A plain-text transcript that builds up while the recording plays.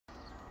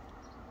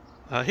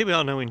Here we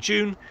are now in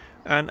June,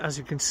 and as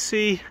you can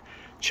see,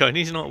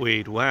 Chinese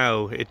knotweed,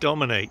 wow, it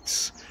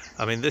dominates.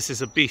 I mean, this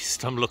is a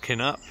beast I'm looking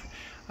up,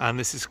 and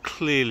this is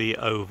clearly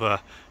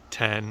over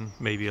 10,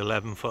 maybe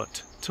 11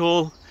 foot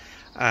tall,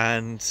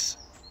 and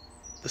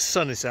the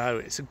sun is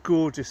out. It's a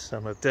gorgeous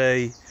summer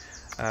day.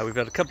 We've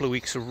had a couple of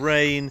weeks of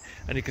rain,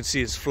 and you can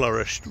see it's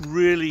flourished.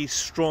 Really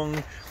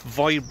strong,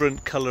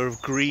 vibrant colour of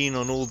green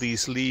on all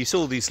these leaves.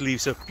 All these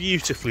leaves are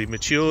beautifully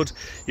matured.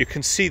 You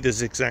can see the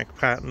zigzag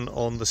pattern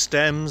on the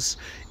stems.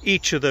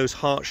 Each of those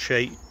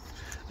heart-shaped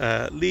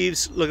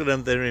leaves, look at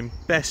them, they're in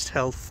best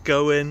health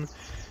going.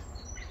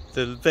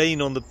 The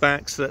vein on the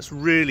back, so that's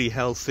really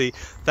healthy.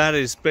 That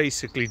is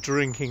basically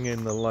drinking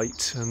in the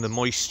light and the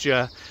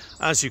moisture.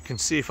 As you can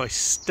see, if I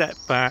step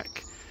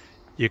back,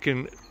 you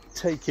can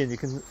take in, you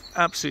can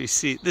absolutely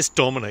see this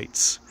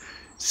dominates.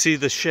 See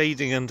the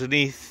shading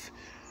underneath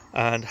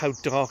and how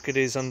dark it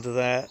is under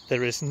there.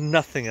 There is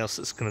nothing else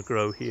that's going to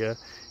grow here.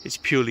 It's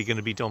purely going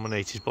to be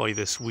dominated by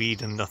this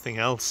weed and nothing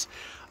else.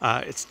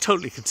 It's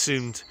totally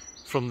consumed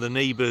from the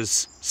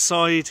neighbour's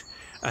side,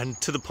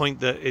 and to the point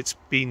that it's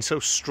been so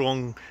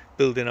strong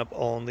building up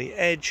on the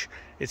edge,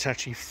 it's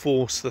actually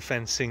forced the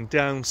fencing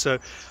down. So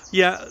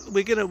yeah,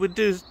 we'll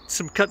do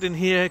some cutting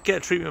here, get a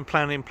treatment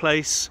plan in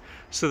place,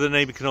 so the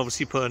neighbour can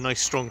obviously put a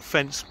nice strong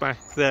fence back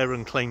there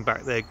and claim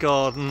back their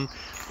garden.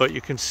 But you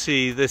can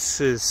see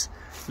this is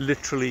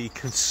literally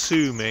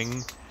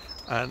consuming,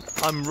 and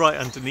I'm right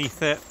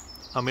underneath it.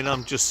 I mean,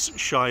 I'm just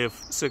shy of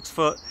 6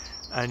 foot,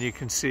 and you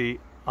can see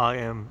I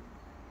am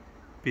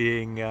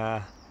being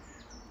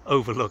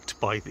overlooked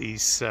by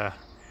these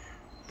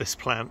this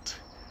plant.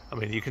 I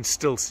mean, you can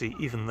still see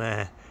even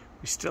there,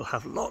 we still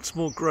have lots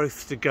more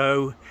growth to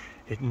go.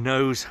 It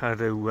knows how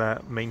to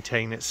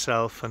maintain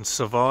itself and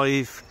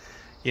survive.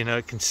 You know,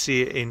 you can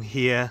see it in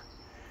here.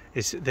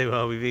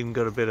 We've even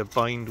got a bit of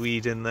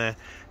bindweed in there,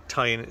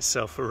 tying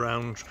itself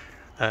around,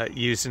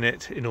 using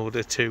it in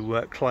order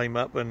to climb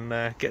up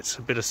and get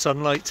a bit of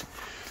sunlight.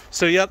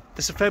 So yeah,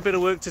 there's a fair bit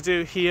of work to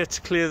do here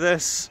to clear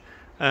this.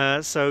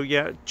 So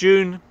yeah,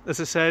 June, as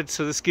I said,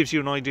 so this gives you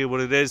an idea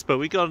what it is, but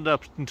we got it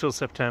up until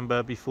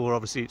September before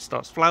obviously it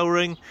starts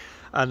flowering,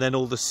 and then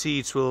all the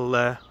seeds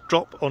will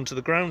drop onto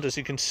the ground. As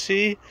you can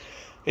see,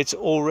 it's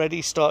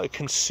already started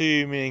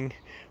consuming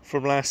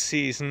from last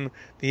season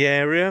the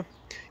area,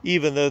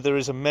 even though there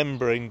is a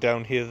membrane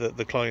down here that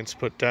the clients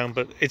put down,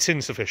 but it's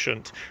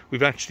insufficient.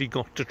 We've actually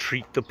got to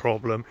treat the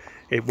problem.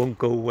 It won't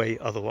go away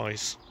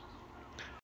otherwise.